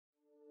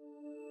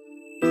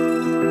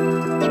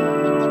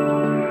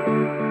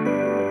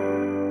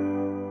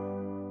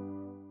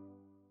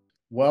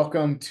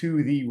Welcome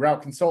to the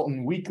Route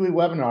Consultant weekly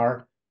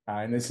webinar.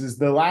 And this is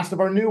the last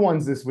of our new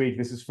ones this week.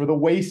 This is for the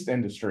waste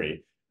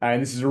industry.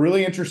 And this is a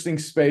really interesting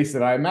space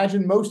that I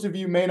imagine most of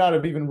you may not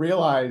have even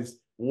realized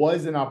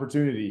was an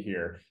opportunity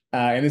here.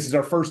 And this is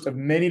our first of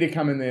many to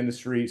come in the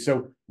industry.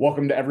 So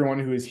welcome to everyone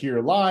who is here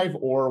live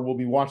or will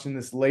be watching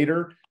this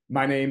later.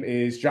 My name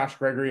is Josh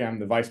Gregory. I'm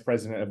the Vice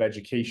President of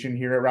Education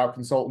here at Route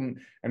Consultant.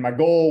 And my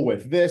goal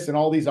with this and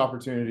all these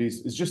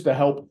opportunities is just to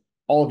help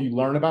all of you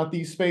learn about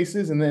these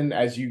spaces. And then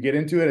as you get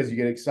into it, as you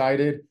get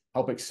excited,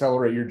 help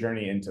accelerate your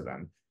journey into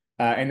them.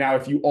 And now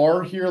if you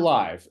are here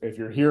live, if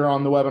you're here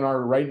on the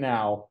webinar right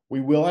now,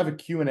 we will have a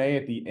Q&A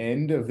at the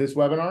end of this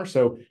webinar.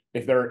 So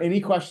if there are any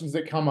questions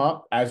that come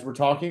up as we're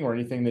talking or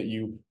anything that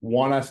you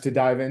want us to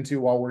dive into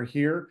while we're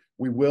here,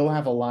 we will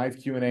have a live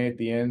Q&A at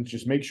the end.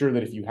 Just make sure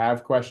that if you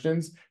have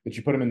questions, that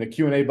you put them in the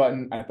Q&A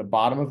button at the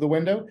bottom of the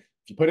window.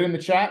 If you put it in the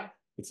chat,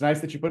 it's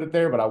nice that you put it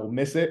there, but I will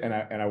miss it and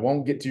I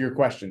won't get to your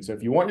question. So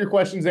if you want your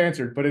questions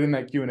answered, put it in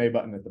that Q&A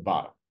button at the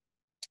bottom.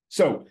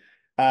 So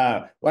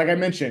like I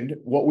mentioned,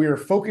 what we are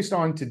focused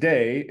on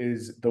today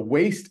is the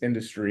waste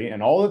industry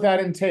and all that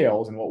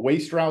entails and what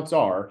waste routes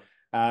are.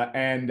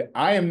 And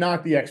I am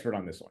not the expert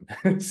on this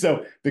one.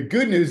 So the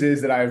good news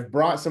is that I've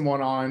brought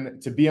someone on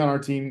to be on our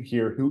team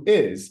here who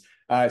is.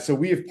 So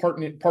we have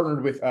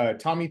partnered with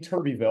Tommy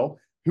Turbeville,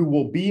 who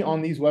will be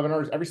on these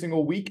webinars every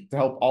single week to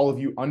help all of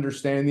you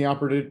understand the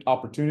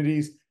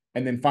opportunities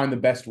and then find the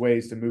best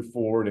ways to move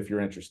forward if you're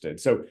interested.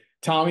 So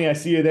Tommy, I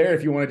see you there.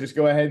 If you want to just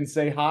go ahead and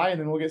say hi,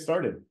 and then we'll get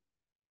started.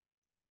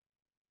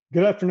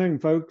 Good afternoon,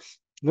 folks.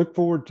 Look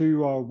forward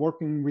to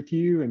working with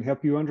you and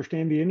help you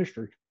understand the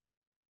industry.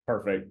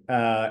 Perfect.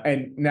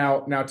 And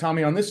now,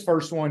 Tommy, on this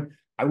first one,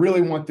 I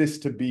really want this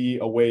to be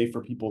a way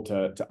for people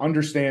to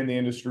understand the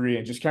industry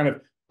and just kind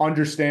of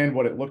understand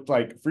what it looked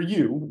like for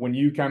you when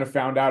you kind of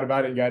found out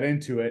about it and got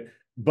into it.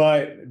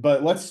 But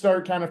let's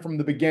start kind of from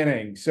the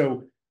beginning.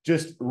 So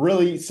just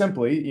really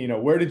simply,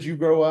 where did you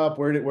grow up?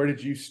 Where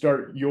did you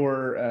start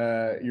your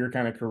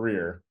kind of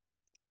career?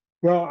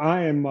 Well,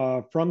 I am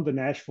from the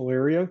Nashville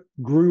area,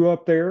 grew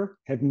up there,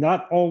 have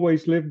not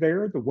always lived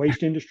there. The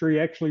waste industry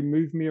actually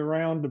moved me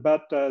around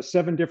about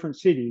 7 different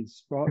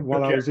cities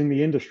while I was in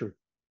the industry.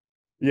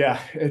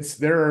 Yeah, it's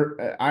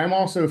there. I'm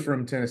also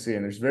from Tennessee,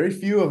 and there's very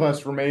few of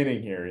us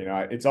remaining here.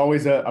 It's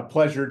always a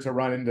pleasure to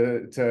run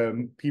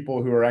into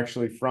people who are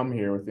actually from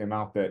here with the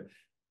amount that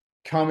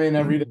come in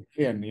every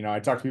day. And, I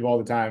talk to people all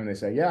the time and they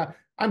say, yeah,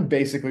 I'm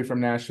basically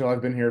from Nashville.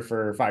 I've been here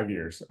for 5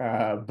 years.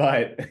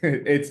 But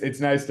it's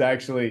nice to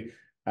actually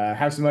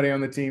have somebody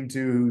on the team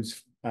too,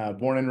 who's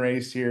born and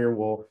raised here.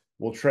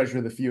 We'll treasure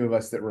the few of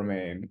us that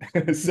remain.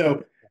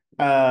 So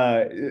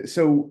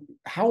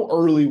how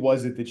early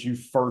was it that you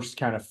first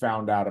kind of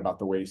found out about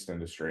the waste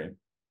industry?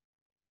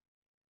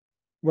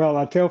 Well,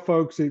 I tell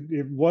folks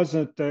it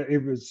wasn't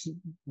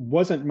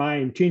my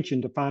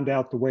intention to find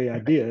out the way I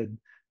did.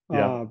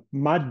 Yeah.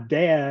 My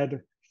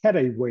dad had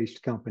a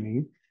waste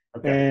company,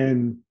 Okay.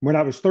 and when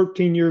I was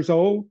 13 years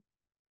old,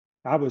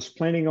 I was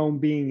planning on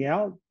being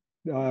out.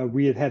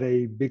 We had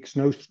a big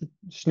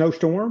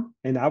snowstorm,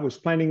 and I was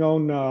planning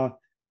on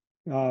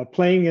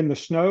playing in the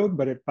snow.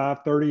 But at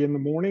 5:30 in the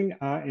morning,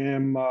 I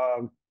am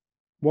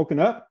woken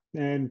up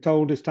and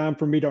told it's time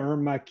for me to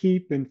earn my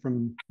keep. And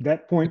from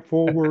that point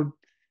forward,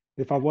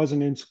 if I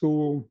wasn't in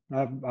school,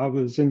 I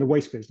was in the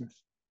waste business.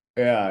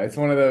 Yeah, it's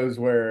one of those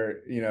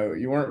where,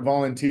 you weren't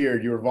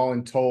volunteered, you were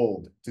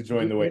voluntold to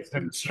join the waste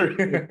industry.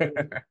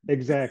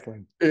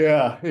 Exactly.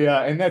 Yeah,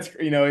 yeah. And that's,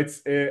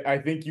 I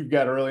think you've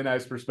got a really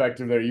nice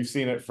perspective there. You've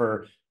seen it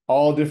for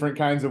all different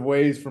kinds of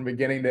ways from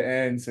beginning to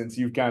end since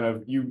you've kind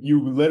of,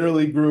 you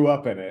literally grew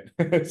up in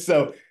it.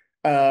 So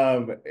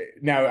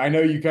now I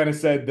know you kind of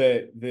said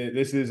that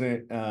this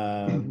isn't,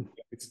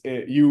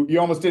 you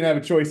almost didn't have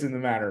a choice in the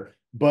matter.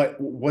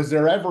 But was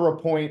there ever a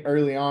point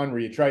early on where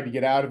you tried to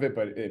get out of it,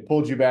 but it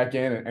pulled you back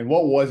in? And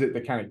what was it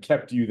that kind of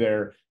kept you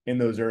there in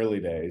those early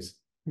days?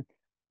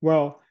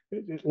 Well,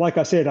 like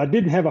I said, I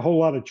didn't have a whole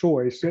lot of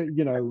choice,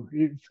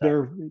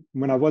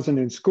 when I wasn't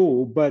in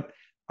school, but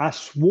I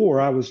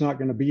swore I was not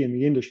going to be in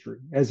the industry.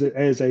 As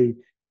a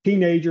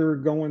teenager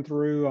going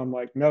through, I'm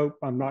like, nope,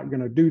 I'm not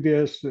going to do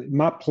this.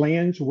 My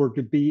plans were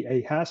to be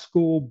a high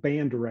school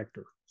band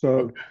director.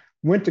 So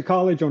went to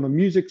college on a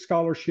music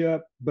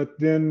scholarship, but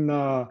then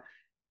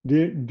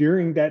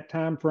during that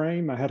time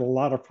frame, I had a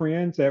lot of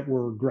friends that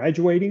were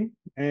graduating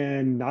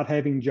and not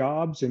having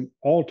jobs and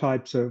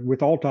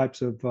with all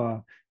types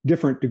of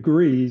different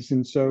degrees.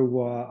 And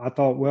so I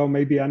thought, well,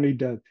 maybe I need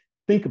to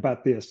think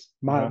about this.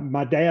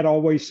 My dad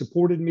always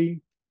supported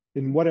me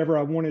in whatever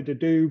I wanted to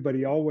do, but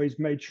he always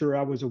made sure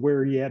I was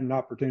aware he had an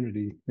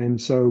opportunity. And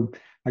so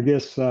I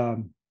guess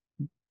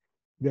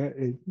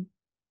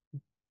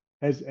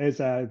as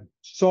I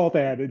saw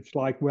that, it's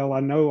like, well, I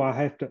know I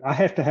have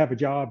to have a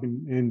job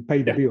and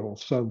pay the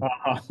bills. So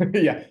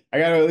yeah, I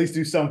got to at least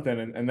do something,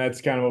 and that's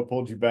kind of what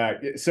pulled you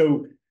back.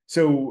 So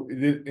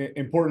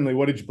importantly,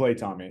 what did you play,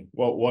 Tommy?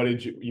 What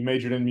did you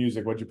majored in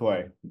music? What'd you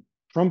play?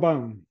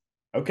 trombone.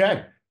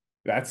 Okay.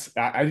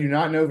 I do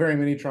not know very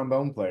many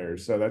trombone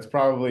players, so that's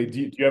probably.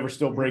 Do you ever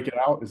still break it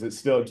out? Is it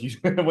still?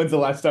 When's the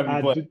last time you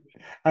I, played?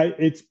 d-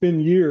 it's been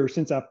years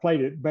since I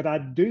played it, but I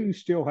do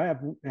still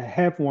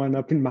have one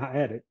up in my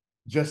attic,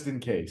 Just in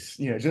case,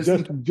 just in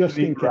case the just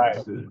need in case.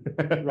 arises.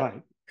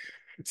 Right.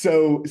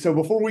 So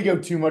before we go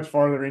too much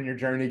farther in your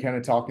journey, kind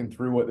of talking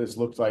through what this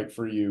looks like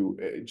for you,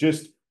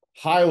 just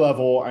high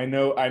level, I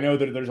know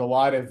that there's a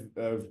lot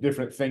of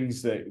different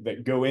things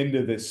that go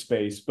into this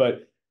space,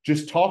 but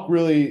just talk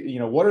really,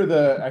 what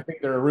are I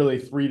think there are really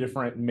three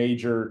different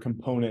major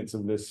components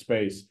of this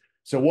space.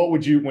 So what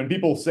would you, when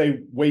people say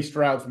waste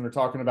routes, when they're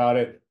talking about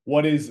it,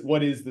 what is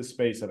the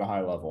space at a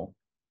high level?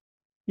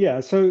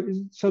 Yeah, so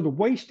the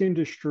waste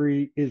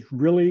industry is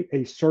really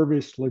a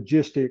service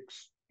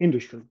logistics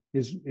industry,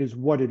 is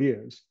what it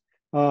is.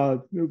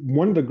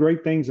 One of the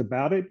great things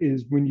about it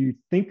is when you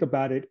think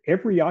about it,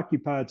 every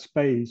occupied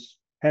space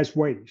has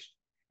waste,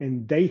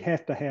 and they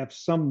have to have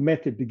some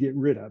method to get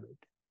rid of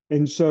it.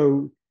 And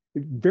so,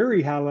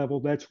 very high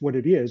level, that's what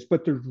it is.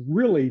 But there's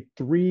really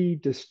three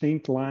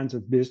distinct lines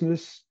of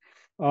business,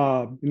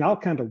 and I'll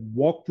kind of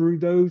walk through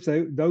those.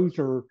 Those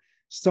are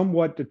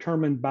somewhat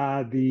determined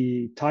by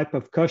the type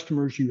of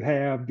customers you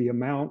have, the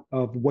amount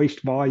of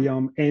waste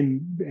volume,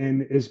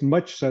 and as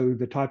much so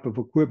the type of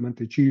equipment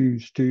that's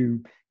used to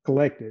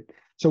collect it.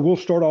 So we'll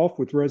start off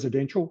with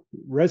residential.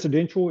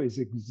 Residential is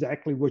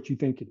exactly what you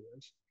think it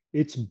is.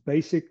 It's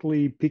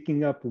basically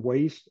picking up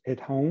waste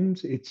at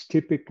homes. It's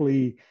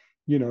typically,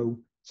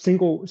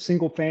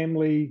 single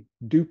family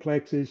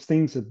duplexes,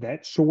 things of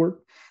that sort.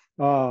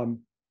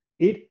 Um,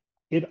 it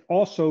it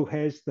also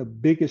has the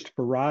biggest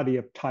variety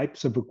of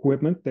types of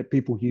equipment that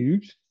people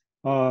use.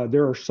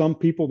 There are some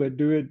people that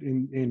do it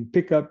in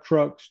pickup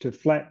trucks to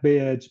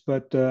flatbeds,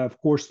 but of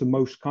course, the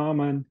most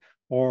common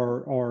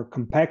are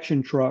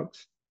compaction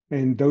trucks,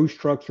 and those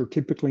trucks are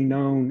typically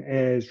known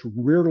as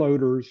rear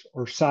loaders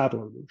or side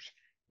loaders.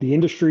 The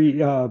industry,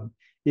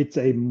 it's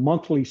a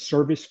monthly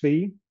service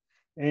fee,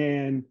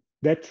 and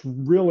that's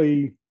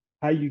really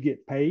how you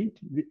get paid.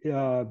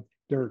 Uh,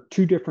 there are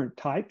two different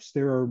types.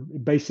 There are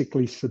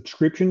basically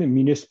subscription and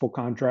municipal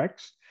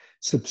contracts.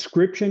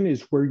 Subscription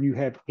is where you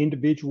have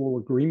individual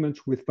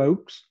agreements with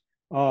folks.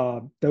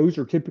 Those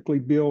are typically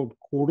billed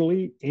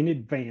quarterly in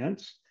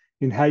advance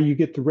in how you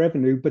get the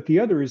revenue, but the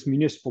other is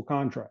municipal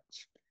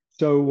contracts.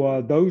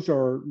 So those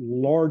are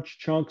large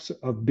chunks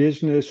of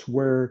business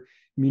where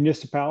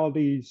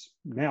municipalities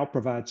now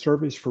provide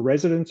service for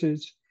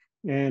residences,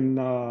 and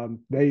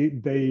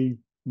they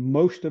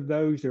most of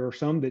those, there are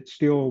some that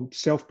still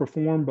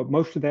self-perform, but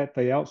most of that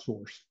they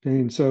outsource.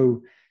 And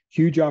so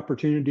huge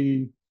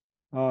opportunity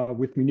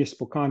with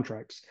municipal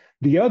contracts.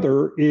 The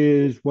other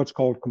is what's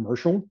called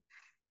commercial,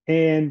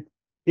 and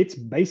it's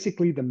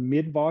basically the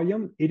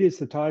mid-volume. It is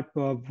the type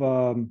of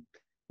uh,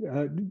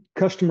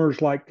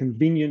 customers like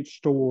convenience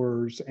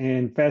stores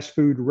and fast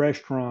food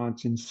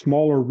restaurants and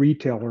smaller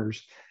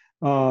retailers.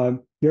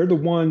 They're the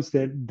ones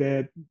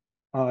that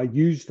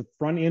use the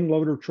front end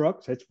loader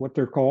trucks. That's what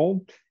they're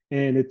called.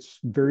 And it's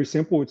very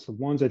simple. It's the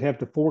ones that have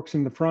the forks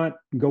in the front,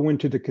 go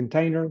into the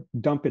container,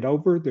 dump it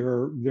over.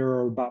 There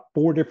are about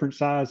four different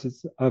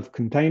sizes of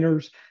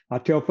containers. I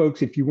tell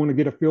folks, if you want to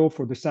get a feel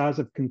for the size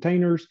of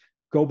containers,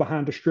 go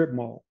behind a strip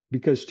mall,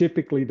 because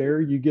typically there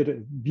you get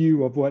a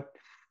view of what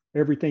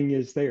everything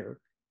is there.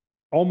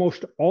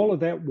 Almost all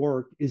of that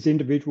work is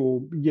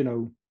individual,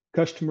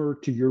 customer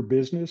to your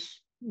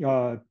business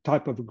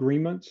type of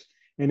agreements.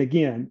 And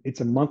again, it's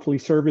a monthly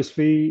service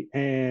fee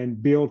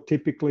and billed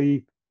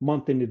typically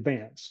month in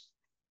advance.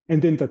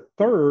 And then the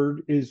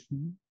third is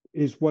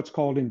what's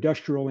called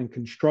industrial and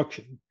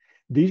construction.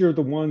 These are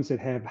the ones that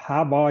have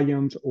high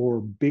volumes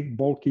or big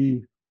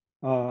bulky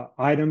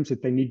items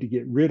that they need to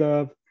get rid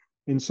of.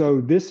 And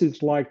so this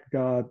is like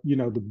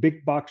the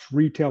big box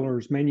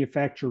retailers,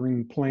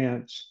 manufacturing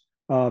plants,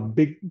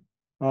 big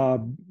uh,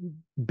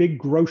 big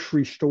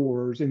grocery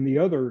stores, and the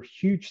other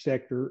huge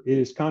sector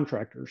is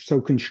contractors. So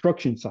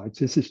construction sites.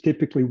 This is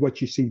typically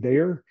what you see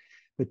there.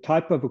 The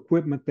type of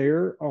equipment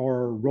there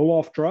are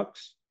roll-off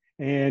trucks,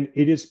 and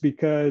it is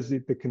because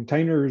the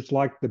container is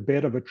like the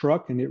bed of a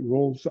truck, and it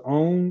rolls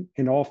on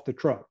and off the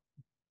truck.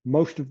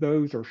 Most of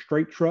those are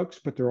straight trucks,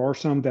 but there are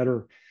some that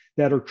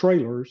are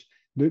trailers.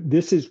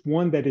 This is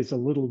one that is a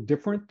little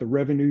different. The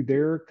revenue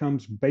there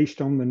comes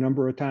based on the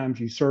number of times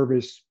you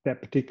service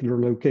that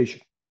particular location.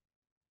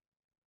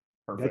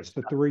 That's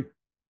Perfect. the three.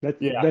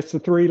 Yeah. That's the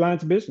three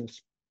lines of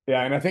business.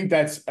 Yeah, and I think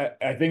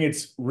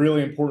it's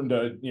really important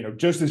to,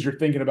 just as you're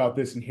thinking about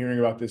this and hearing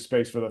about this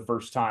space for the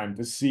first time,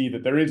 to see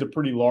that there is a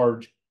pretty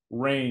large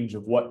range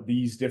of what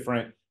these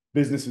different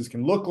businesses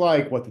can look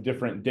like, what the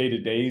different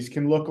day-to-days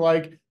can look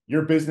like.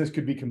 Your business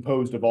could be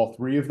composed of all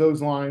three of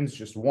those lines,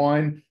 just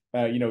one.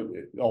 A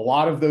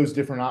lot of those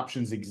different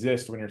options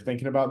exist when you're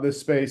thinking about this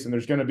space, and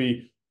there's going to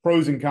be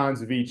pros and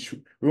cons of each.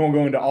 We won't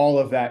go into all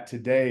of that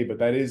today, but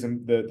that is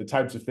the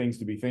types of things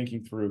to be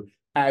thinking through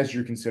as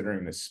you're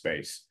considering this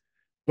space.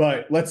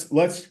 But let's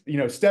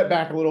step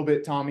back a little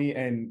bit, Tommy,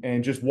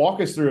 and just walk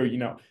us through.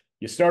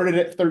 You started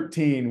at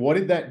 13. What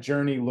did that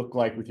journey look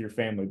like with your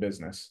family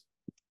business?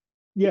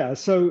 Yeah,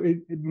 so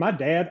my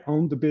dad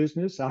owned the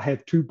business. I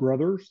have two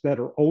brothers that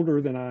are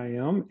older than I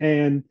am,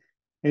 and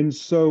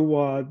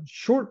so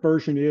short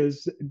version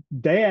is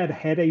Dad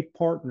had a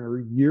partner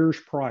years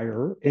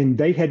prior, and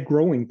they had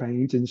growing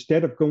pains.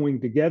 Instead of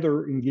going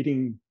together and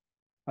getting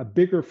a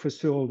bigger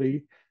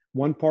facility,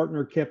 one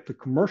partner kept the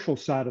commercial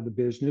side of the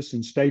business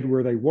and stayed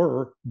where they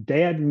were.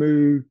 Dad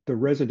moved the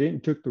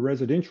resident, took the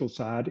residential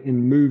side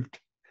and moved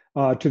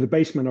to the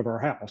basement of our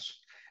house.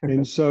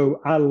 And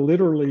so I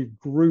literally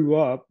grew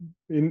up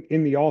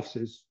in the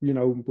offices. You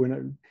know,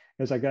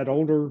 as I got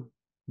older,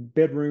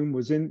 bedroom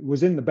was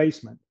in the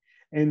basement,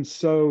 and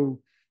so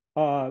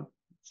uh,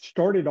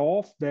 started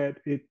off that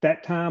at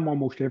that time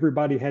almost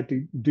everybody had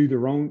to do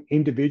their own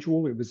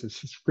individual. It was a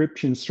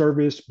subscription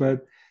service,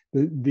 but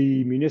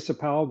the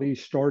municipality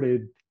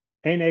started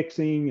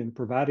annexing and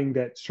providing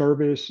that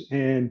service.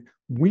 And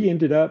we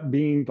ended up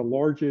being the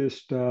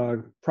largest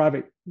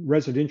private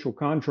residential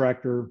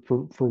contractor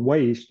for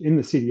waste in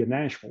the city of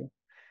Nashville.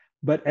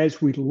 But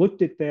as we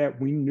looked at that,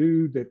 we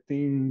knew that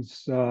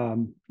things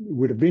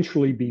would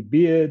eventually be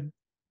bid,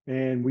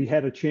 and we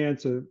had a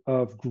chance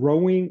of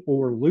growing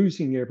or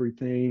losing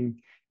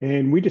everything.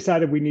 And we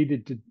decided we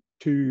needed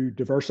to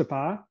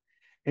diversify.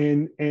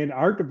 And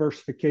our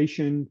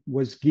diversification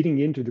was getting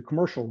into the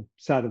commercial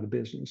side of the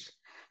business.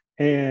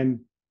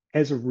 And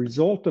as a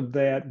result of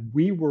that,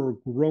 we were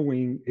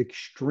growing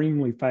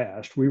extremely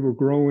fast. We were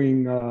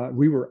growing,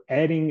 we were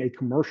adding a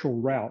commercial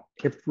route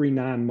every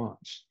 9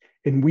 months,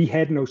 and we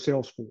had no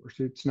sales force.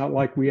 It's not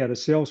like we had a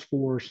sales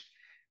force.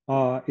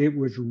 It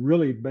was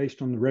really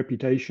based on the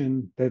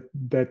reputation that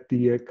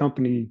the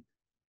company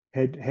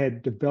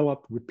had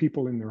developed with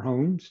people in their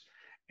homes,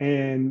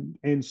 and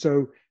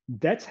so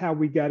that's how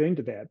we got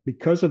into that.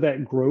 Because of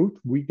that growth,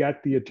 we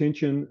got the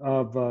attention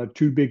of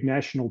two big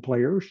national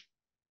players.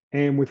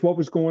 And with what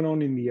was going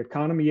on in the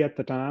economy at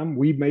the time,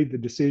 we made the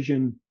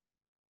decision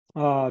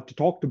to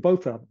talk to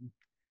both of them.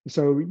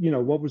 So, you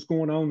know, what was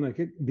going on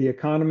the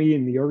economy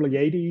in the early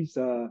 80s,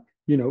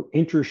 you know,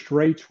 interest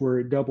rates were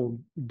at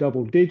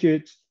double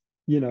digits.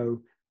 You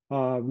know,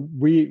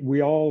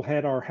 we all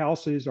had our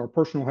houses, our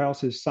personal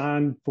houses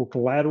signed for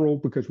collateral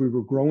because we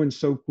were growing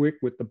so quick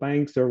with the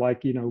banks. They're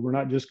like, you know, we're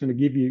not just going to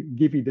give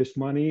you this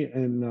money.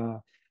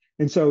 And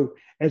so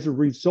as a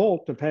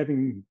result of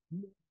having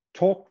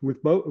talked with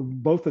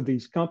both of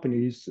these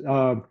companies,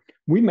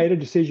 we made a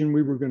decision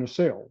we were going to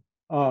sell.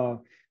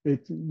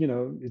 You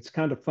know, it's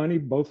kind of funny.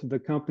 Both of the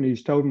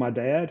companies told my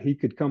dad he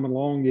could come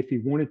along if he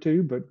wanted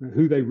to, but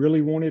who they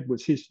really wanted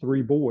was his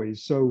three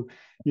boys. So,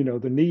 you know,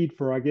 the need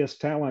for, I guess,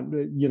 talent,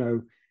 you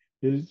know,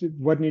 it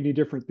wasn't any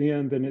different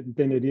then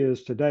than it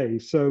is today.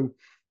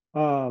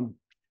 Um,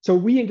 so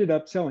we ended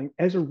up selling.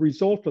 As a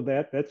result of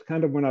that, that's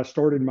kind of when I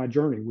started my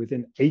journey.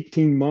 Within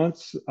 18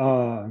 months,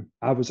 I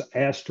was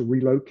asked to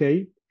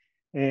relocate.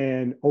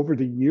 And over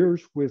the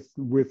years with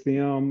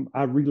them,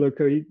 I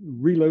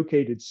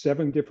relocated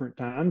 7 different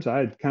times. I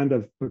had kind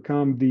of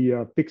become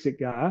the fix-it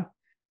guy,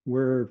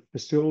 where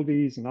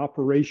facilities and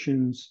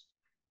operations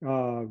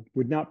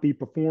would not be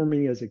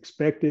performing as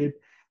expected.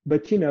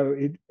 But you know,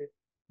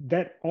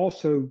 that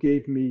also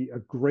gave me a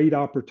great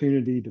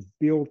opportunity to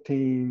build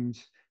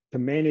teams, to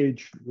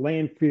manage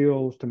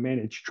landfills, to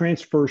manage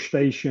transfer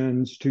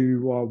stations, to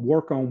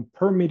work on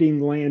permitting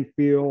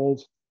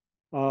landfills,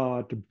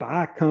 to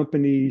buy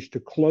companies, to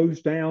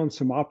close down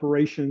some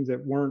operations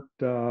that weren't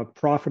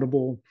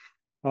profitable,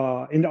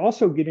 and to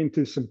also get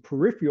into some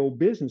peripheral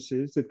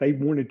businesses that they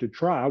wanted to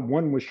try.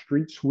 One was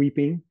street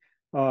sweeping,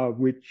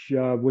 which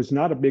was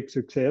not a big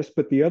success,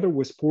 but the other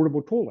was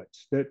portable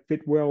toilets that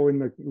fit well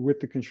with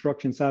the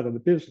construction side of the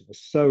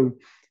business. So,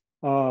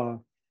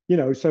 you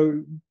know,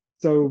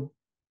 so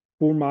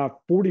for my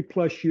 40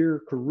 plus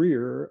year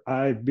career,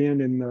 I've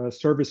been in the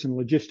service and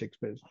logistics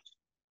business.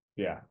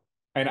 Yeah.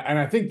 And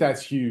I think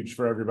that's huge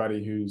for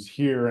everybody who's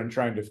here and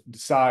trying to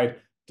decide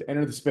to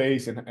enter the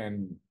space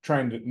and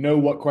trying to know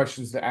what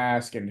questions to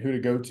ask and who to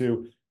go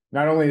to.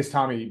 Not only has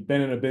Tommy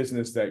been in a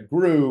business that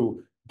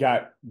grew,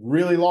 got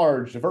really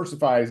large,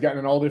 diversified, he's gotten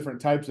in all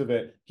different types of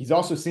it. He's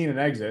also seen an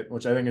exit,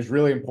 which I think is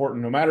really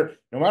important. No matter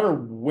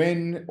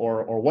when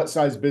or what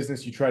size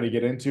business you try to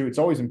get into, it's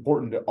always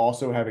important to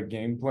also have a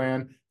game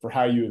plan for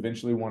how you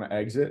eventually want to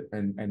exit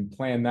and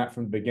plan that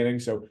from the beginning.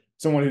 So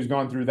someone who's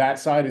gone through that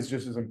side is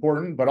just as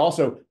important, but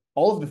also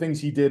all of the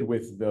things he did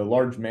with the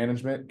large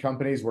management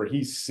companies, where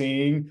he's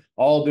seeing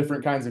all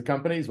different kinds of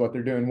companies, what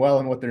they're doing well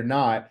and what they're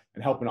not,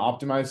 and helping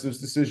optimize those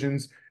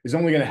decisions, is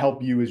only going to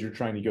help you as you're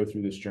trying to go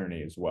through this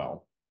journey as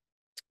well.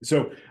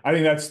 So I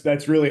think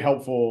that's really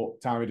helpful,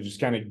 Tommy, to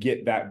just kind of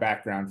get that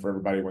background for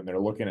everybody when they're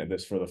looking at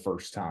this for the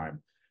first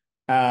time.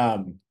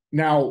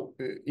 Now,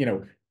 you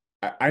know,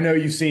 I know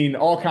you've seen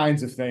all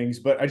kinds of things,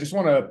 but I just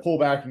want to pull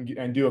back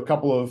and do a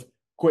couple of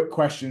quick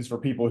questions for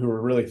people who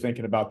are really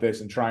thinking about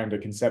this and trying to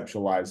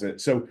conceptualize it.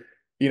 So,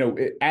 you know,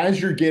 as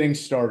you're getting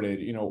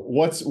started, you know,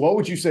 what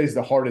would you say is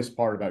the hardest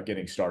part about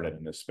getting started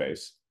in this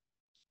space?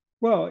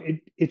 Well,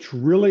 it's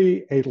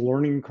really a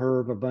learning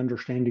curve of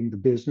understanding the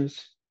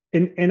business.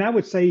 And I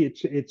would say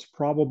it's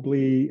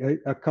probably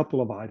a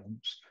couple of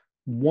items.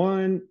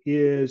 One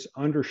is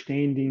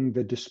understanding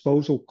the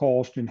disposal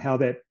cost and how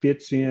that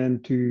fits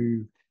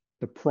into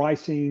the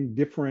pricing.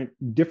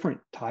 Different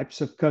types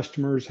of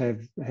customers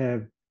have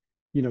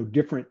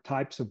different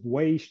types of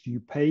waste. You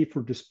pay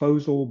for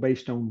disposal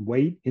based on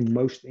weight in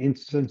most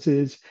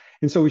instances.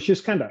 And so it's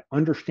just kind of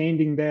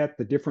understanding that,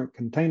 the different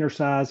container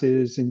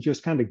sizes, and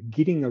just kind of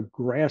getting a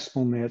grasp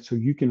on that so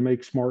you can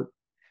make smart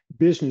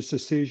business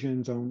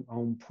decisions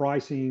on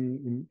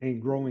pricing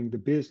and growing the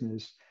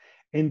business.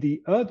 And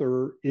the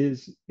other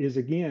is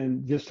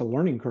again just a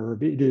learning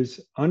curve. It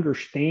is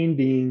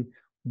understanding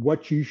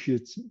what you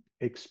should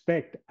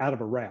expect out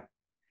of a route.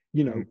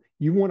 Mm.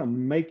 You want to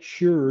make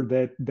sure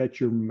that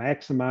you're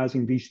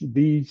maximizing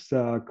these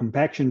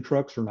compaction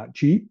trucks are not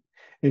cheap,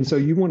 and so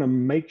you want to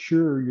make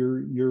sure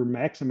you're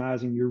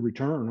maximizing your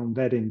return on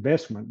that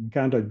investment, and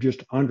kind of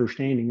just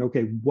understanding,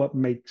 okay, what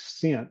makes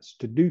sense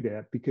to do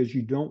that, because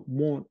you don't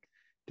want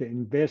to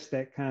invest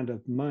that kind of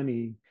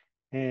money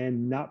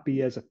and not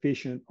be as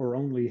efficient, or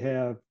only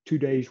have 2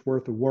 days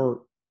worth of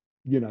work,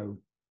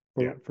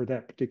 Yeah. for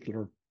that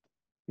particular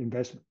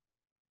investment.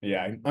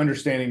 Yeah, and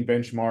understanding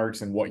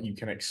benchmarks and what you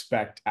can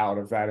expect out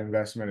of that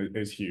investment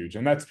is huge.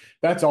 And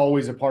that's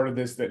always a part of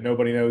this that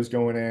nobody knows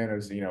going in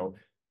is,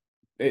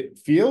 it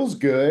feels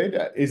good.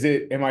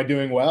 Am I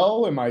doing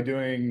well? Am I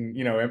doing,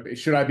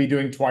 should I be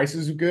doing twice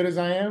as good as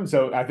I am?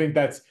 So I think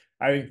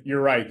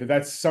you're right,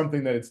 that's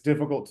something that it's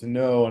difficult to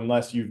know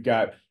unless you've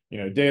got,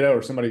 data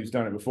or somebody who's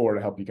done it before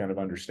to help you kind of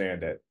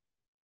understand it.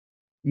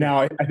 Yeah. Now,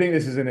 I think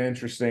this is an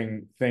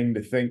interesting thing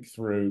to think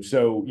through.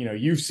 So,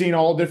 you've seen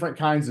all different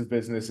kinds of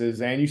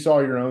businesses, and you saw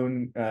your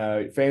own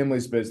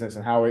family's business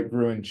and how it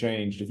grew and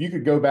changed. If you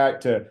could go back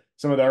to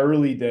some of the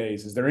early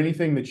days, is there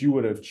anything that you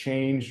would have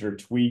changed or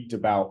tweaked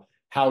about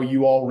how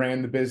you all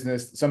ran the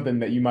business? Something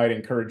that you might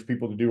encourage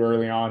people to do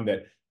early on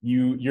that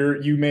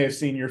you may have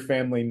seen your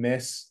family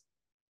miss?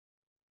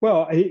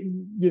 Well,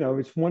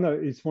 it's one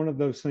of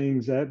those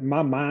things that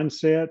my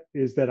mindset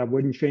is that I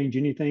wouldn't change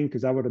anything,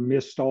 because I would have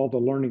missed all the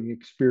learning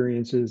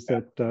experiences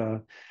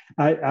that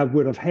I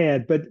would have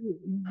had. But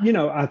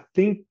I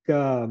think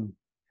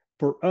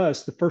for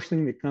us, the first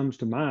thing that comes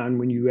to mind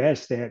when you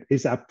ask that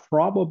is I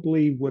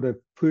probably would have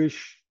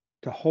pushed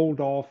to hold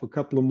off a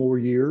couple of more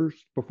years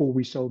before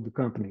we sold the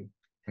company.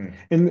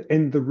 Hmm.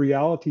 And the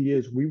reality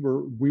is we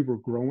were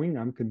growing.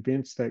 I'm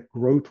convinced that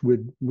growth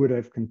would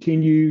have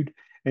continued.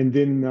 And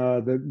then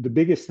the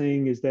biggest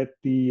thing is that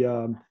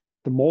the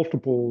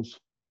multiples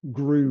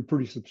grew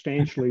pretty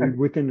substantially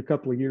within a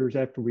couple of years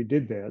after we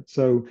did that.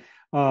 So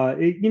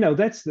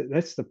that's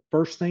the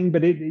first thing.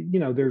 But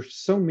there's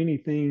so many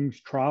things,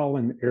 trial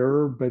and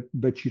error,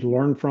 but you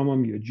learn from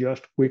them, you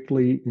adjust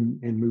quickly,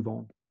 and move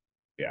on.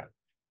 Yeah,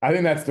 I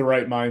think that's the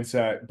right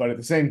mindset. But at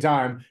the same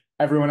time,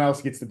 everyone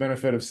else gets the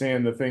benefit of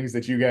seeing the things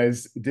that you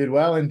guys did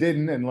well and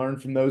didn't, and learn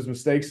from those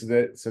mistakes so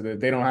that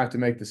they don't have to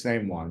make the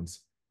same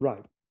ones.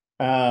 Right.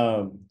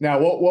 Now,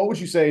 what would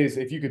you say is,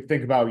 if you could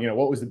think about,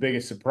 what was the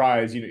biggest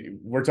surprise?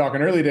 We're talking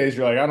early days.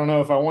 You're like, I don't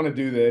know if I want to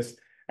do this,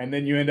 and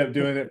then you end up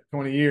doing it for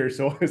 20 years.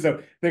 So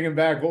thinking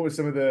back, what was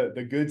some of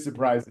the good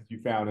surprises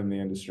you found in the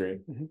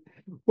industry?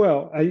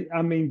 Well,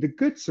 I mean, the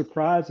good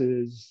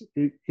surprises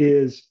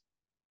is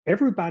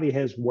everybody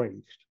has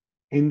waste.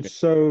 And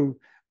so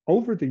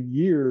over the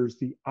years,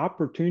 the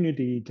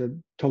opportunity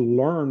to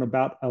learn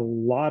about a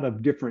lot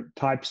of different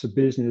types of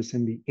business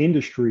in the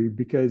industry,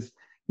 because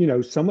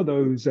some of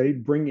those, they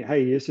bring you,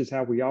 hey, this is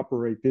how we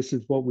operate, this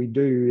is what we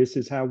do, this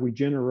is how we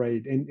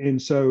generate.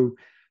 And so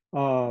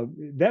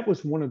that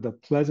was one of the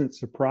pleasant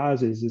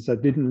surprises, is I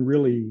didn't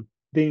really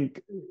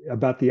think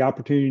about the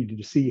opportunity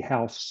to see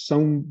how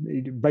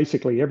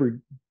basically every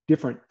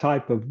different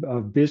type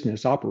of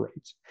business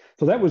operates.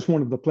 So that was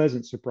one of the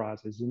pleasant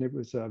surprises, and it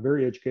was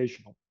very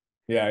educational.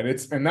 Yeah,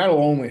 and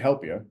that'll only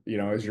help you,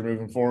 as you're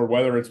moving forward,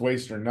 whether it's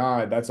waste or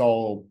not. That's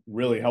all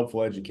really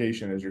helpful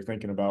education as you're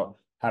thinking about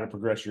how to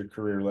progress your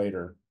career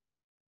later.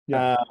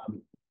 Yeah.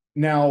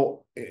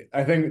 Now,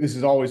 I think this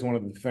is always one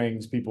of the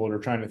things people are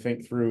trying to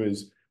think through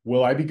is,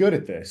 will I be good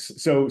at this?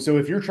 So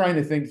if you're trying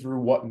to think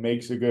through what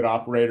makes a good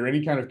operator,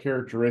 any kind of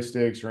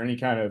characteristics or any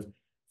kind of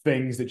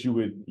things that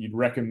you'd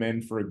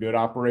recommend for a good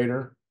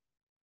operator?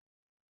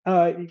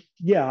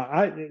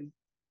 Yeah,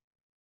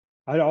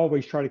 I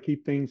always try to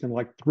keep things in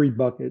like three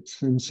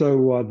buckets. And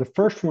so the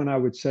first one I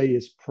would say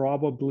is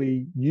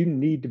probably you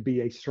need to be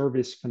a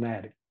service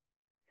fanatic.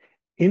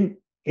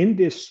 In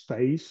this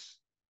space,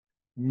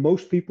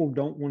 most people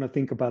don't want to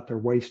think about their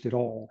waste at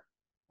all.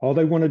 All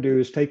they want to do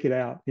is take it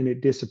out and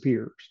it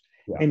disappears.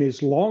 Yeah. And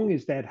as long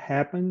as that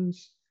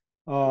happens,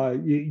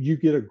 you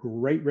get a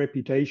great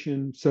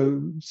reputation.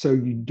 So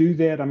you do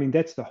that. I mean,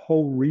 that's the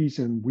whole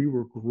reason we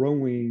were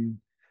growing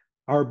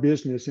our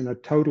business in a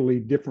totally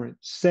different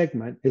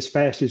segment as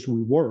fast as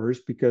we were,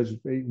 is because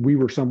we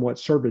were somewhat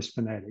service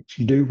fanatics.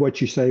 You do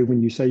what you say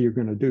when you say you're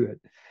going to do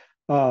it.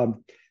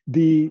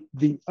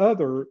 The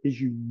other is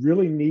you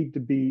really need to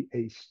be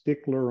a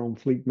stickler on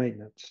fleet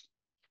maintenance.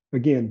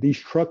 Again, these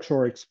trucks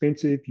are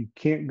expensive. You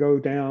can't go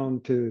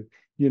down to,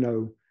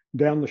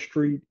 down the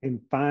street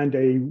and find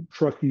a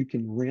truck you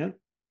can rent.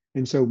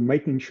 And so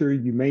making sure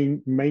you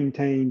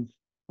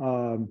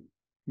um,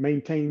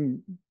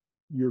 maintain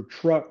your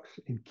trucks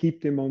and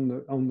keep them on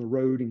the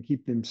road and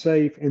keep them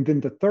safe. And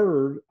then the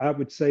third, I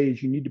would say,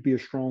 is you need to be a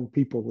strong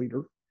people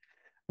leader.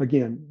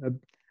 Again,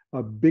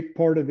 a big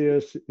part of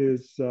this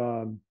is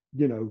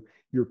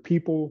your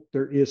people.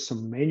 There is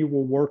some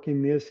manual work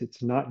in this.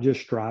 It's not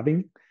just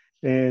driving.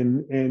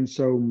 And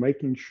so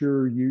making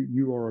sure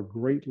you are a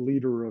great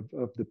leader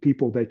of the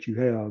people that you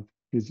have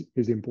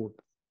is important.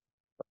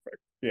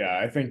 Yeah,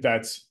 I think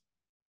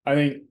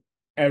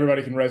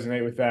everybody can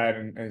resonate with that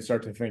and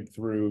start to think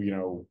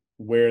through,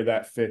 where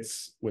that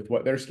fits with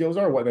what their skills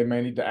are, what they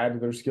may need to add to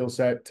their skill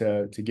set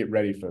to get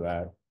ready for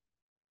that.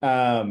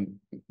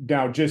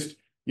 Now just,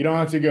 you don't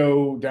have to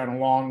go down a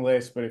long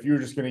list, but if you were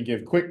just going to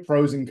give quick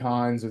pros and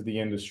cons of the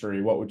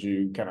industry, what would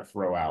you kind of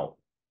throw out?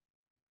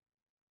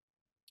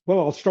 Well,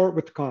 I'll start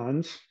with the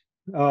cons.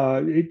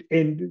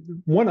 And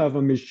one of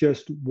them is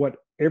just what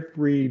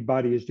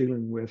everybody is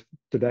dealing with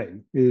today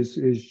is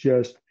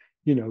just,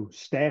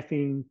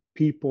 staffing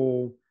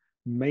people,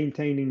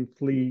 maintaining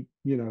fleet,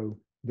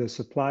 the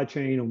supply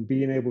chain on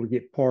being able to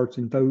get parts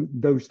and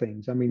those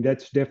things. I mean,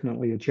 that's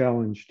definitely a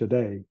challenge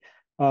today.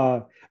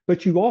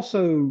 But you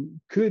also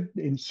could,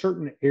 in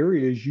certain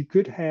areas, you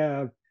could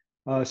have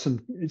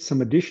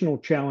some additional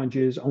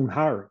challenges on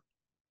hiring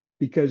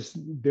because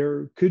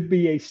there could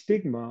be a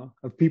stigma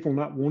of people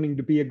not wanting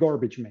to be a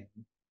garbage man.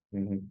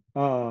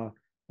 Mm-hmm.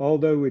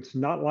 Although it's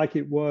not like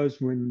it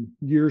was when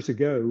years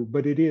ago,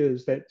 but it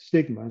is that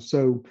stigma.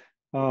 So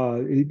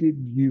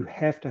you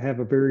have to have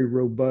a very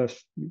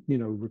robust,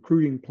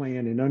 recruiting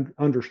plan and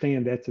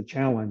understand that's a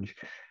challenge.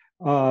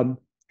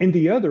 And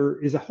the other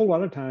is a whole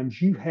lot of times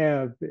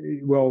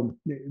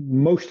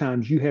most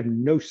times you have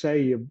no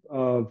say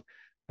of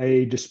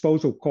a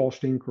disposal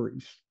cost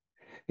increase.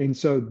 And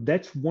so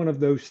that's one of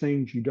those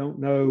things you don't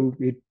know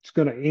it's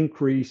going to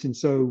increase. And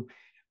so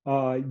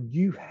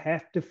you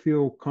have to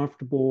feel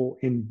comfortable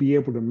and be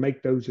able to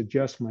make those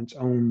adjustments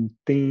on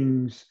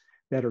things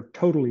that are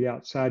totally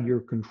outside your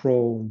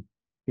control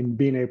and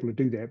being able to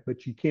do that.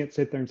 But you can't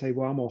sit there and say,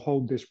 well, I'm going to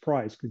hold this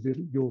price because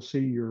you'll see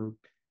your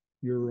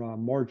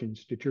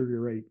margins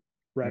deteriorate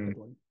Mm-hmm.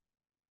 rapidly.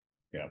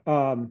 Yeah.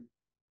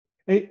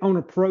 On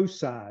a pro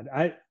side,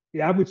 I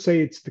would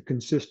say it's the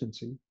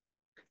consistency.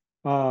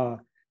 Uh,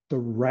 the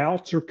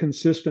routes are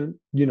consistent.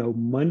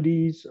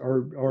 Mondays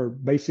are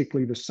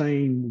basically the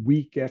same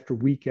week after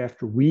week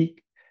after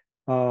week.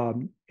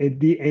 And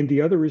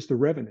the other is the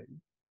revenue.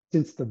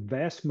 Since the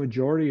vast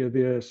majority of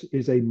this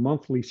is a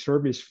monthly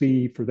service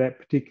fee for that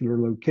particular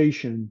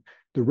location,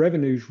 the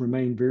revenues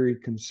remain very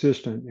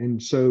consistent.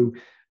 And so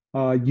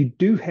you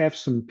do have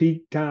some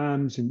peak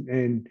times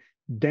and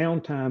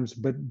down times,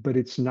 but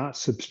it's not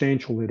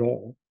substantial at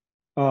all.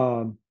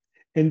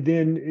 And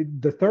then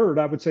the third,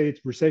 I would say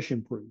it's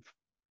recession proof.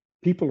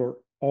 People are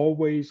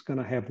always going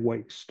to have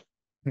waste.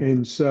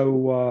 And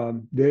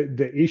so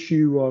the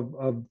issue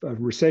of a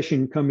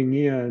recession coming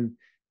in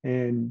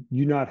and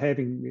you not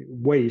having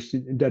waste,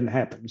 it doesn't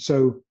happen.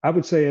 So I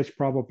would say that's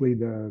probably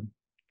the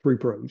three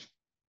pros.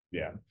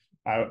 Yeah.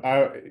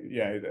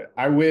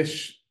 I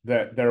wish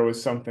that there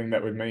was something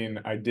that would mean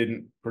I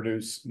didn't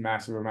produce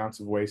massive amounts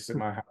of waste in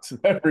my house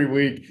every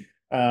week.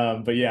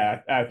 But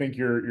yeah, I think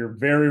you're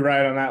very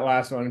right on that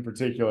last one in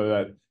particular,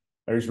 that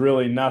there's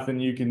really nothing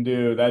you can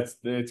do.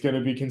 It's going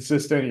to be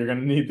consistent. You're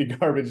going to need the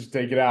garbage to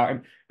take it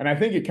out. And I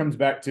think it comes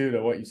back to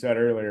what you said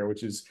earlier,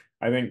 which is,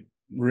 I think,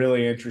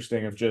 really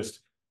interesting, of just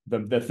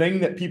the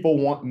thing that people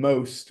want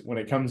most when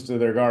it comes to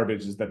their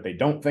garbage is that they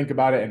don't think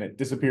about it and it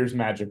disappears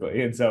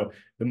magically. And so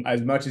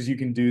as much as you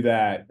can do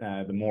that,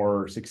 the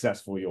more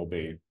successful you'll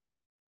be.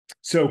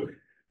 So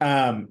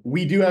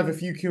we do have a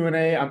few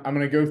Q&A. I'm going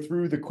to go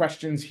through the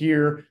questions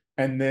here.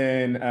 And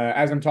then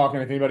as I'm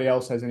talking, if anybody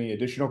else has any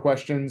additional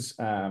questions,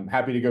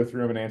 happy to go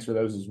through them and answer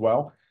those as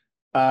well.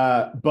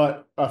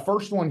 But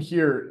first one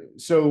here.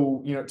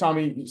 So,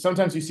 Tommy,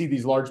 sometimes you see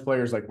these large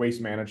players like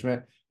Waste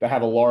Management that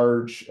have a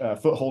large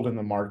foothold in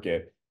the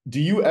market.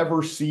 Do you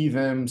ever see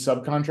them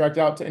subcontract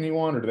out to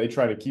anyone, or do they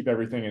try to keep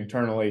everything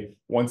internally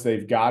once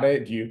they've got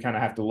it? Do you kind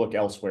of have to look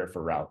elsewhere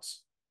for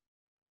routes?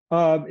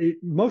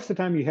 Most of the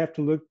time you have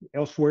to look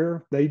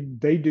elsewhere. They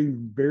do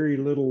very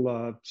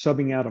little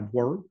subbing out of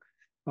work.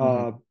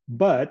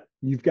 But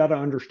you've got to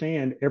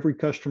understand every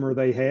customer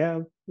they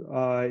have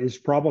is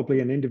probably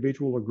an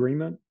individual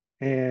agreement,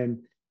 and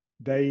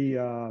they,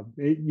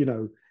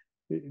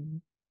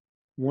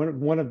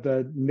 one of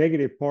the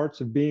negative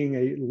parts of being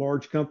a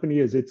large company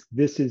is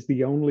this is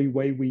the only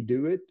way we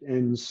do it,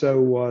 and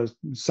so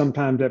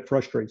sometimes that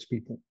frustrates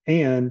people.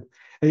 And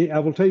I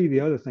will tell you the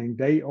other thing: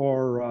 they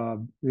are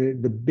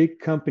the big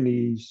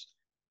companies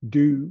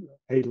do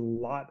a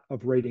lot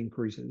of rate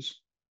increases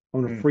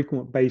on a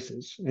frequent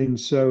basis. And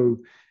so,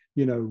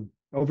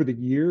 over the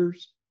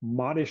years,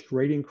 modest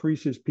rate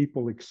increases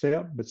people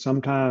accept, but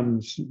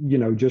sometimes,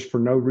 just for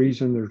no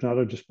reason, there's not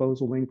a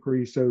disposal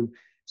increase.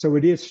 So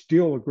it is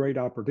still a great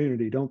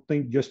opportunity. Don't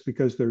think just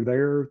because they're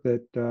there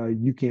that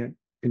you can't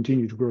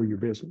continue to grow your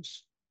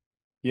business.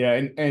 Yeah,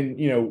 and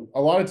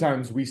a lot of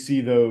times we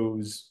see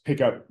those pick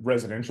up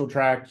residential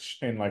tracts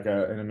in like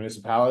in a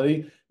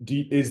municipality.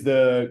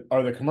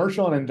 Are the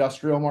commercial and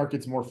industrial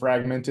markets more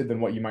fragmented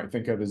than what you might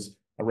think of as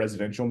a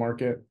residential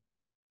market?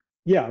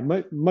 Yeah,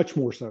 much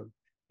more so.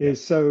 Yeah.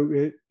 Is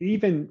so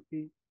even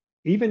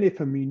if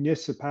a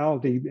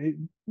municipality,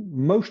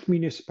 most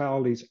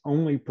municipalities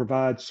only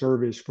provide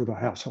service for the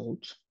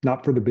households,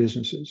 not for the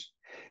businesses.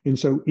 And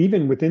so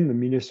even within the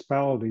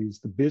municipalities,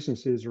 the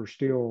businesses are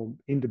still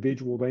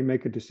individual. They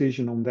make a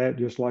decision on that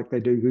just like they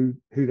do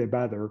who they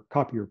buy their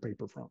copier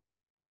paper from.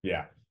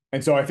 Yeah.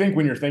 And so I think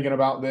when you're thinking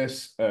about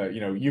this,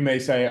 you may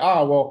say,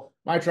 ah, well,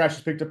 my trash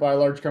is picked up by a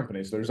large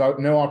company, so there's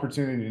no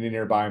opportunity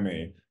nearby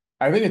me.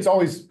 I think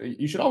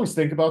you should always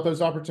think about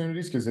those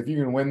opportunities because if you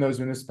can win those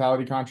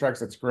municipality contracts,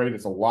 that's great.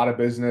 It's a lot of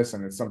business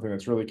and it's something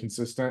that's really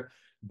consistent.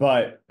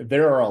 But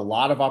there are a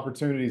lot of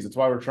opportunities. That's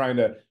why we're trying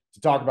to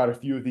talk about a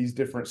few of these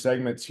different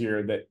segments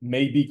here that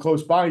may be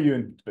close by you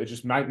and it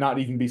just might not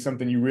even be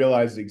something you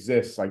realize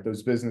exists, like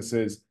those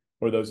businesses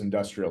or those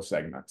industrial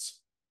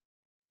segments.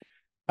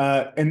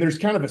 And there's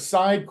kind of a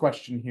side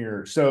question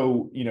here.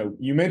 So,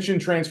 you mentioned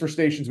transfer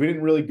stations. We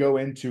didn't really go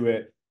into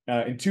it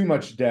in too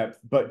much depth,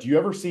 but do you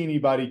ever see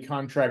anybody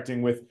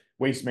contracting with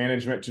Waste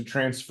Management to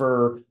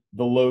transfer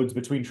the loads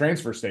between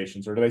transfer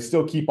stations, or do they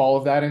still keep all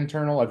of that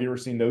internal? Have you ever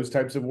seen those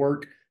types of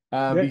work be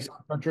That,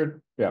 subcontracted?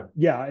 Yeah.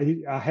 yeah,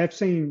 I have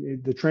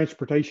seen the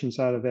transportation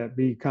side of that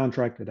be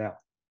contracted out.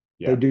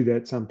 They Yeah. do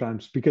that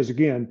sometimes because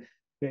again,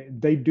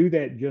 they do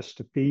that just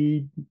to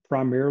feed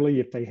primarily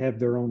if they have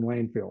their own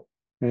landfill.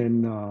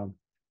 And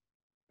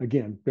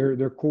again,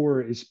 their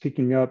core is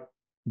picking up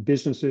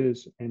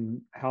businesses and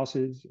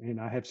houses, and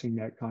I have seen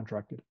that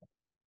contracted.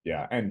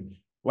 Yeah. And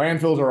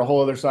landfills are a whole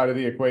other side of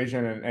the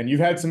equation. And you've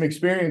had some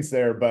experience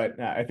there, but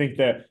I think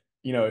that,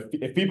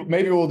 if people,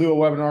 maybe we'll do a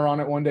webinar on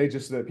it one day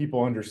just so that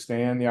people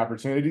understand the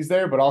opportunities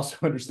there, but also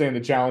understand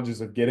the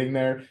challenges of getting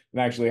there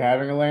and actually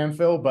having a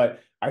landfill.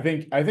 But I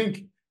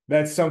think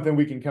that's something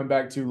we can come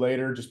back to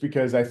later just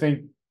because I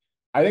think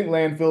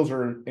landfills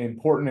are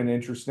important and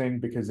interesting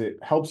because it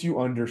helps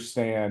you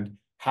understand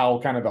how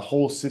kind of the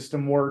whole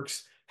system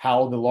works,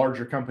 how the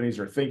larger companies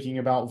are thinking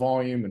about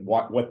volume and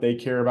what they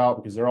care about,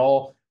 because they're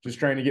all just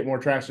trying to get more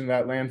trash into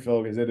that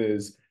landfill because it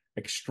is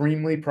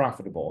extremely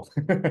profitable.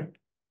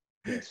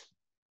 Yes.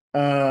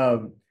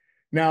 Um,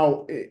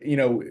 Now,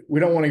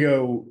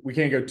 we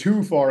can't go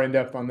too far in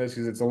depth on this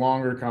because it's a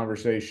longer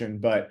conversation,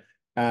 but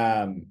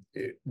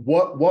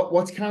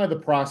what's kind of the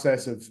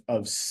process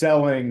of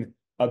selling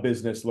a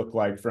business look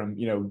like from,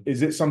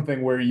 is it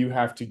something where you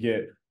have to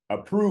get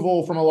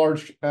approval from a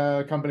large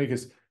company?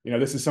 Because,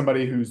 this is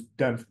somebody who's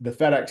done the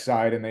FedEx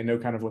side and they know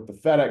kind of what the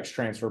FedEx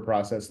transfer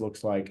process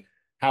looks like.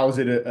 How is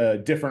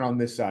it different on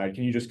this side?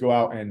 Can you just go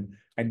out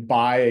and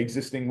buy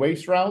existing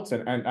waste routes?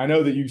 And I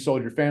know that you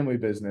sold your family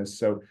business,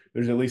 so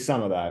there's at least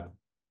some of that.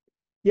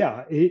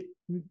 Yeah,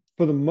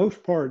 for the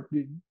most part,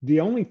 the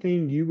only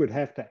thing you would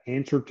have to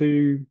answer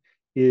to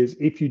is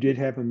if you did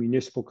have a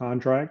municipal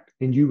contract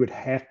and you would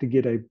have to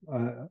get a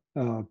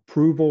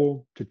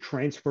approval to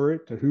transfer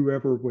it to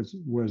whoever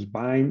was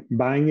buying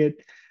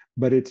it.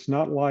 But it's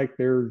not like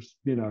there's,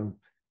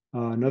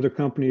 another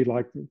company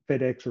like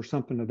FedEx or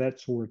something of that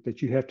sort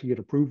that you have to get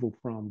approval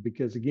from,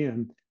 because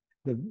again,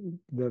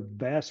 the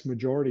vast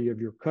majority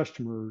of your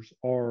customers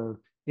are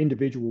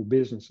individual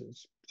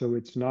businesses. So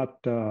it's not,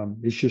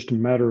 it's just a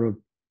matter of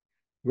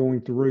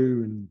going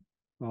through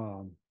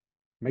and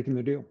making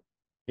the deal.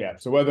 Yeah.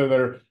 So whether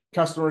they're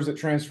customers that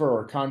transfer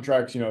or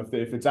contracts,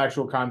 if it's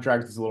actual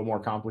contracts, it's a little more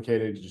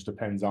complicated. It just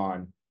depends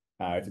on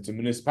if it's a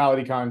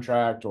municipality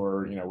contract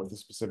or, with a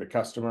specific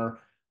customer.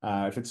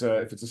 If it's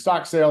a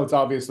stock sale, it's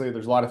obviously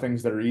there's a lot of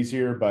things that are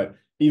easier, but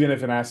even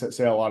if an asset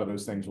sale, a lot of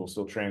those things will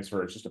still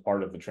transfer. It's just a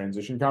part of the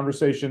transition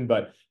conversation.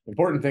 But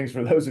important things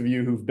for those of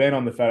you who've been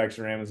on the FedEx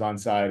or Amazon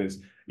side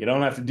is you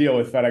don't have to deal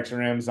with FedEx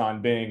or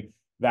Amazon being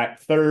that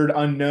third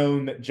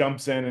unknown that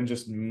jumps in and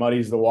just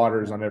muddies the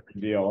waters on every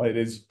deal. It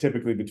is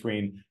typically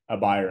between a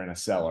buyer and a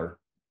seller.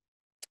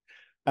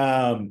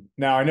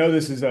 Now I know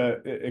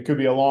it could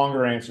be a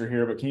longer answer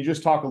here, but can you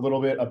just talk a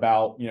little bit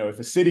about, if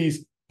a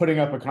city's putting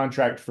up a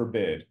contract for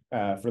bid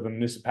for the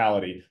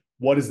municipality,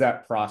 what does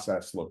that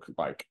process look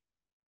like?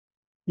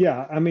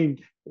 Yeah, I mean,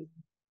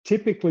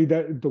 typically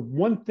the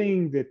one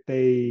thing that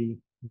they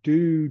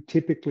do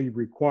typically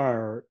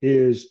require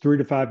is 3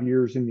 to 5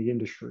 years in the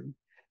industry.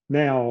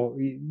 Now,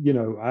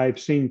 I've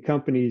seen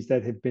companies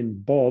that have been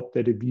bought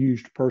that have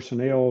used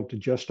personnel to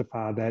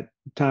justify that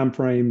time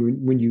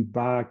frame when you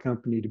buy a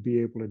company to be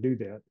able to do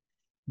that.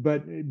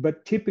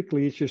 But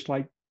typically it's just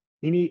like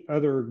any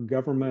other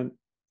government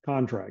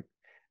contract.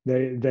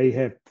 They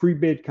have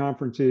pre-bid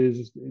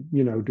conferences,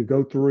 to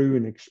go through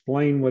and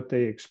explain what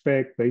they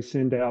expect. They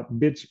send out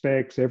bid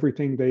specs,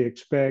 everything they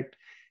expect,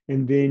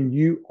 and then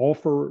you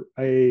offer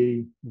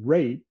a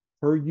rate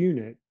per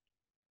unit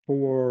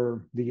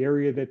for the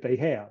area that they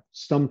have.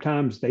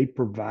 Sometimes they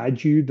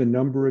provide you the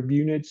number of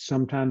units.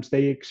 Sometimes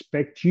they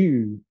expect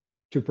you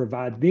to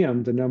provide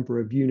them the number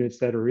of units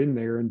that are in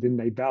there, and then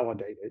they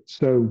validate it.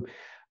 So,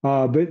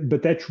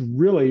 but that's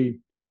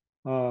really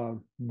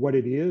what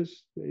it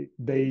is.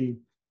 They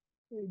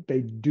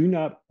do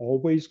not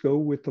always go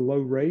with the low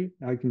rate.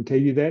 I can tell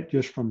you that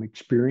just from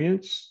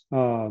experience.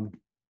 I've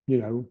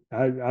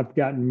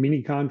gotten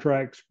many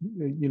contracts,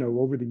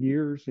 over the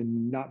years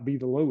and not be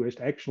the lowest.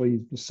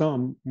 Actually,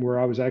 some where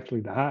I was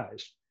actually the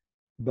highest.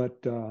 But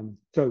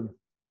so,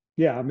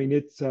 yeah, I mean,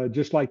 it's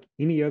just like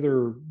any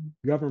other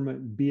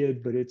government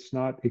bid, but it's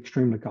not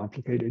extremely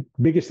complicated.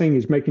 Biggest thing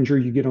is making sure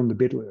you get on the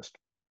bid list.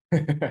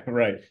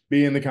 Right.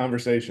 Be in the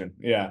conversation.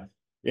 Yeah.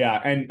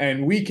 Yeah.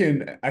 And we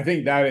can, I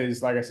think that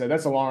is, like I said,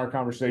 that's a longer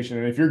conversation.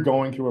 And if you're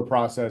going through a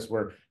process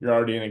where you're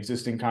already an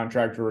existing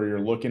contractor or you're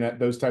looking at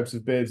those types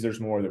of bids, there's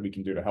more that we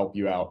can do to help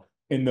you out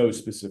in those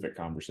specific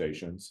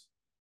conversations.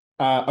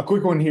 A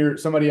quick one here.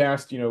 Somebody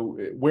asked,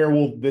 where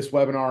will this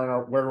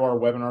webinar and where do our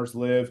webinars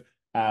live?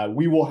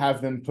 We will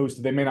have them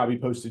posted. They may not be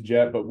posted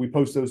yet, but we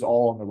post those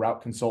all on the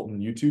Route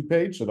Consultant YouTube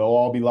page. So they'll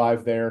all be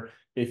live there.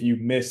 If you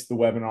miss the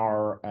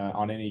webinar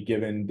on any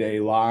given day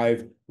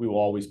live, we will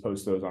always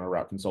post those on our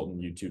Route Consultant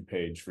YouTube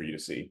page for you to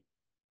see.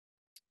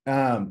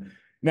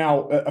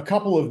 Now, a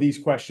couple of these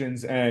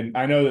questions, and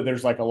I know that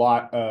there's like a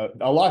lot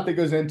that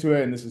goes into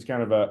it, and this is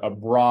kind of a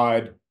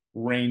broad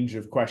range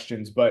of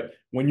questions. But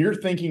when you're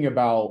thinking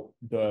about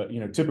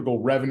the typical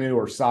revenue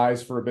or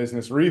size for a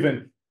business, or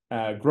even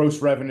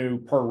gross revenue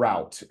per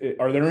route,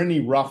 are there any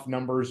rough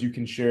numbers you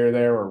can share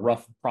there, or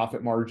rough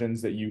profit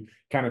margins that you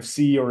kind of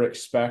see or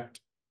expect?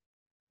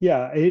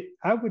 Yeah,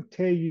 I would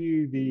tell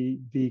you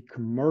the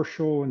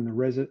commercial and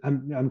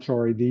I'm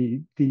sorry,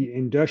 the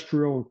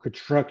industrial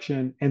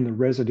construction and the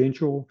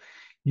residential,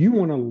 you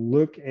want to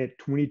look at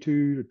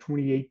 22 to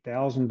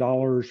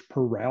 $28,000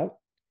 per route.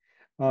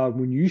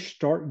 When you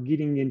start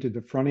getting into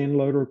the front end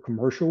loader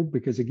commercial,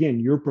 because again,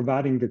 you're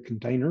providing the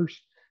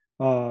containers,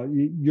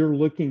 you're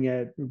looking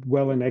at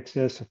well in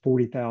excess of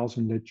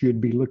 40,000 that you'd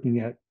be looking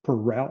at per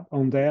route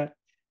on that.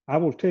 I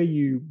will tell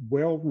you,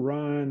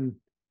 well-run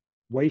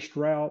waste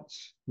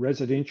routes,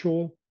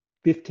 residential,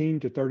 15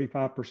 to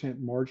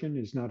 35% margin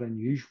is not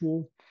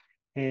unusual,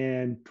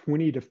 and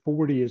 20 to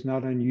 40 is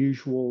not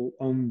unusual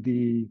on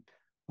the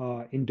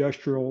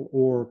industrial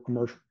or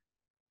commercial.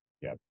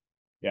 Yeah.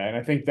 Yeah, and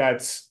I think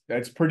that's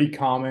pretty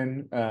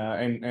common.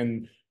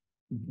 And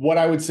what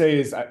I would say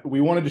is we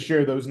wanted to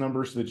share those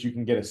numbers so that you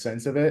can get a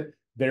sense of it.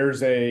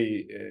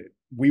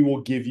 We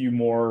will give you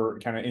more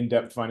kind of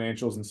in-depth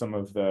financials and some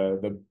of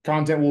the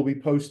content we'll be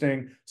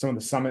posting, some of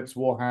the summits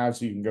we'll have,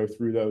 so you can go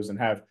through those and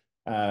have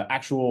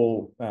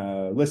actual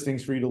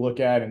listings for you to look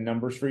at and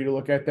numbers for you to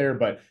look at there.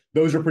 But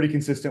those are pretty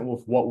consistent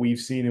with what we've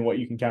seen and what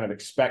you can kind of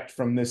expect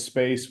from this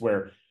space,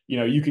 where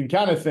you can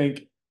kind of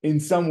think, in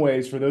some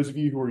ways, for those of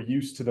you who are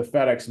used to the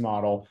FedEx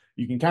model,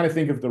 you can kind of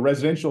think of the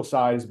residential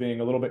side as being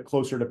a little bit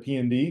closer to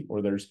P&D,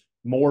 or there's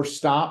more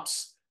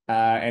stops,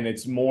 and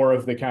it's more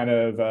of the kind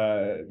of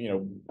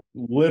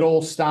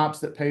little stops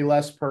that pay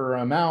less per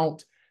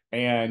amount,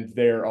 and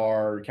there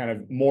are kind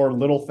of more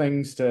little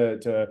things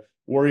to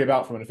worry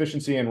about from an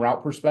efficiency and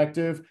route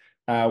perspective.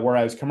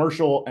 Whereas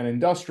commercial and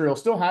industrial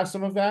still have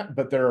some of that,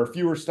 but there are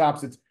fewer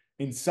stops. It's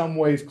in some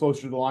ways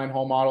closer to the line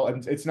haul model,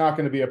 and it's not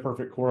going to be a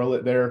perfect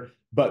correlate there.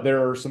 But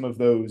there are some of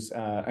those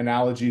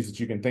analogies that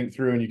you can think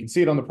through, and you can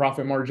see it on the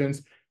profit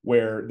margins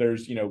where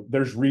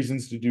there's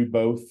reasons to do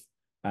both,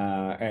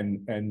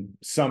 and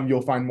some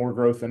you'll find more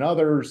growth than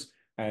others,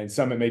 and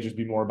some it may just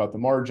be more about the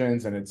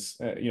margins, and it's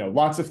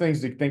lots of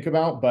things to think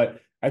about. But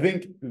I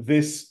think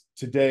this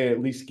today at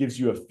least gives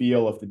you a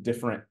feel of the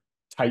different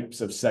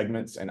types of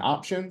segments and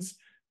options,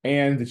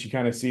 and that you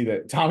kind of see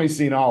that Tommy's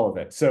seen all of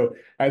it. So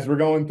as we're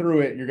going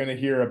through it, you're going to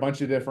hear a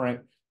bunch of different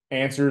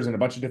answers and a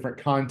bunch of different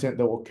content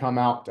that will come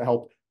out to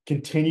help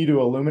continue to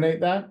illuminate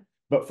that.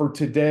 But for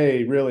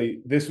today, really,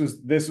 this was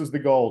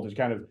the goal, to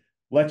kind of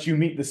let you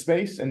meet the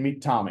space and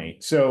meet Tommy.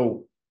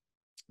 So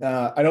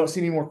I don't see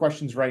any more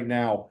questions right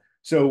now.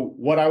 So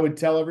what I would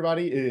tell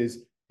everybody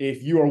is,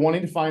 if you are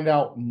wanting to find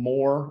out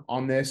more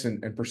on this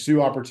and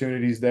pursue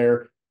opportunities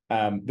there,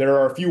 there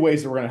are a few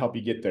ways that we're going to help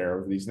you get there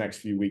over these next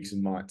few weeks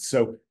and months.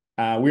 So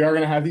we are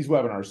going to have these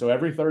webinars. So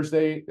every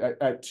Thursday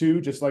at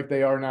 2, just like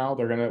they are now,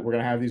 we're going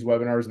to have these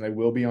webinars, and they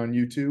will be on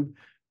YouTube.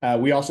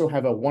 We also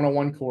have a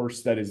one-on-one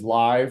course that is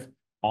live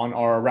on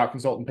our Route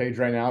Consultant page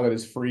right now that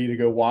is free to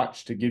go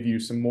watch, to give you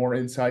some more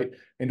insight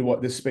into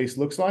what this space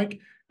looks like.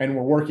 And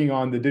we're working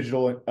on the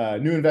digital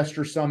New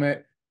Investor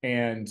Summit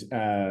and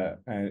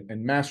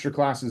master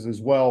classes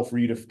as well, for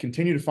you to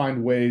continue to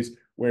find ways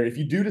where, if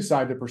you do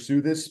decide to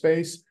pursue this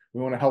space,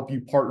 we want to help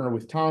you partner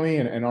with Tommy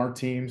and our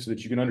team so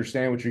that you can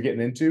understand what you're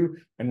getting into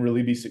and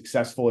really be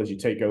successful as you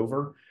take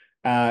over.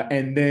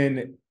 And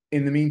then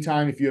in the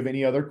meantime, if you have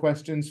any other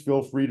questions,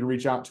 feel free to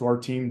reach out to our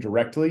team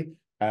directly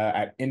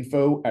at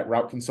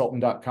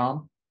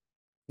info@routeconsultant.com.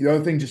 The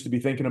other thing just to be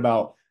thinking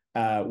about,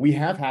 we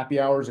have happy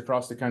hours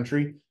across the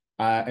country,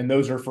 and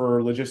those are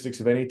for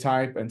logistics of any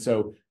type. And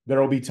so there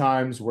will be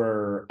times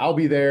where I'll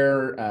be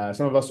there.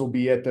 Some of us will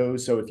be at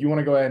those. So if you want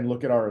to go ahead and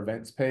look at our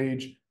events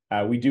page,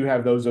 we do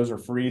have those. Those are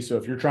free. So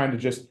if you're trying to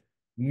just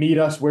meet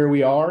us where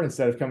we are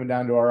instead of coming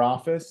down to our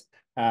office,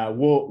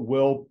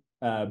 we'll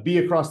be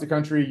across the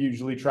country,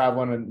 usually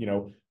traveling,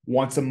 and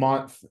once a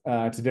month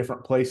to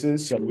different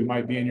places. So we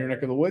might be in your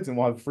neck of the woods, and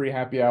we'll have a free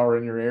happy hour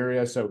in your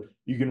area, so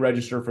you can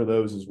register for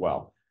those as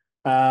well.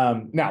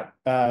 Now,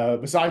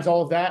 besides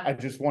all of that, I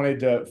just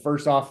wanted to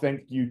first off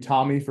thank you,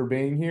 Tommy, for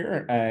being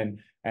here and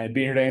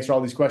being here to answer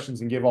all these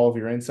questions and give all of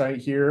your insight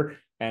here.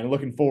 And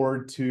looking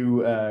forward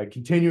to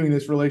continuing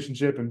this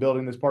relationship and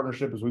building this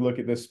partnership as we look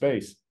at this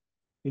space.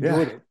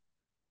 Enjoyed it.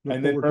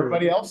 And then for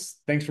everybody else,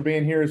 thanks for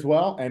being here as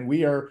well. And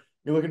we're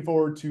looking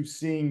forward to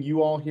seeing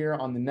you all here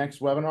on the next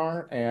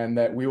webinar, and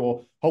that we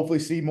will hopefully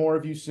see more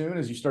of you soon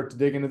as you start to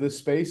dig into this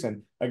space.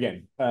 And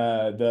again,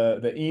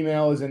 the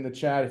email is in the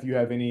chat if you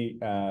have any,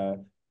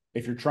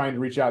 if you're trying to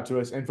reach out to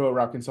us,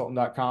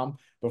 info@routeconsultant.com.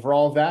 But for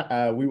all of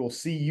that, we will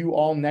see you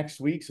all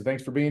next week. So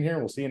thanks for being here,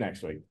 and we'll see you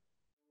next week.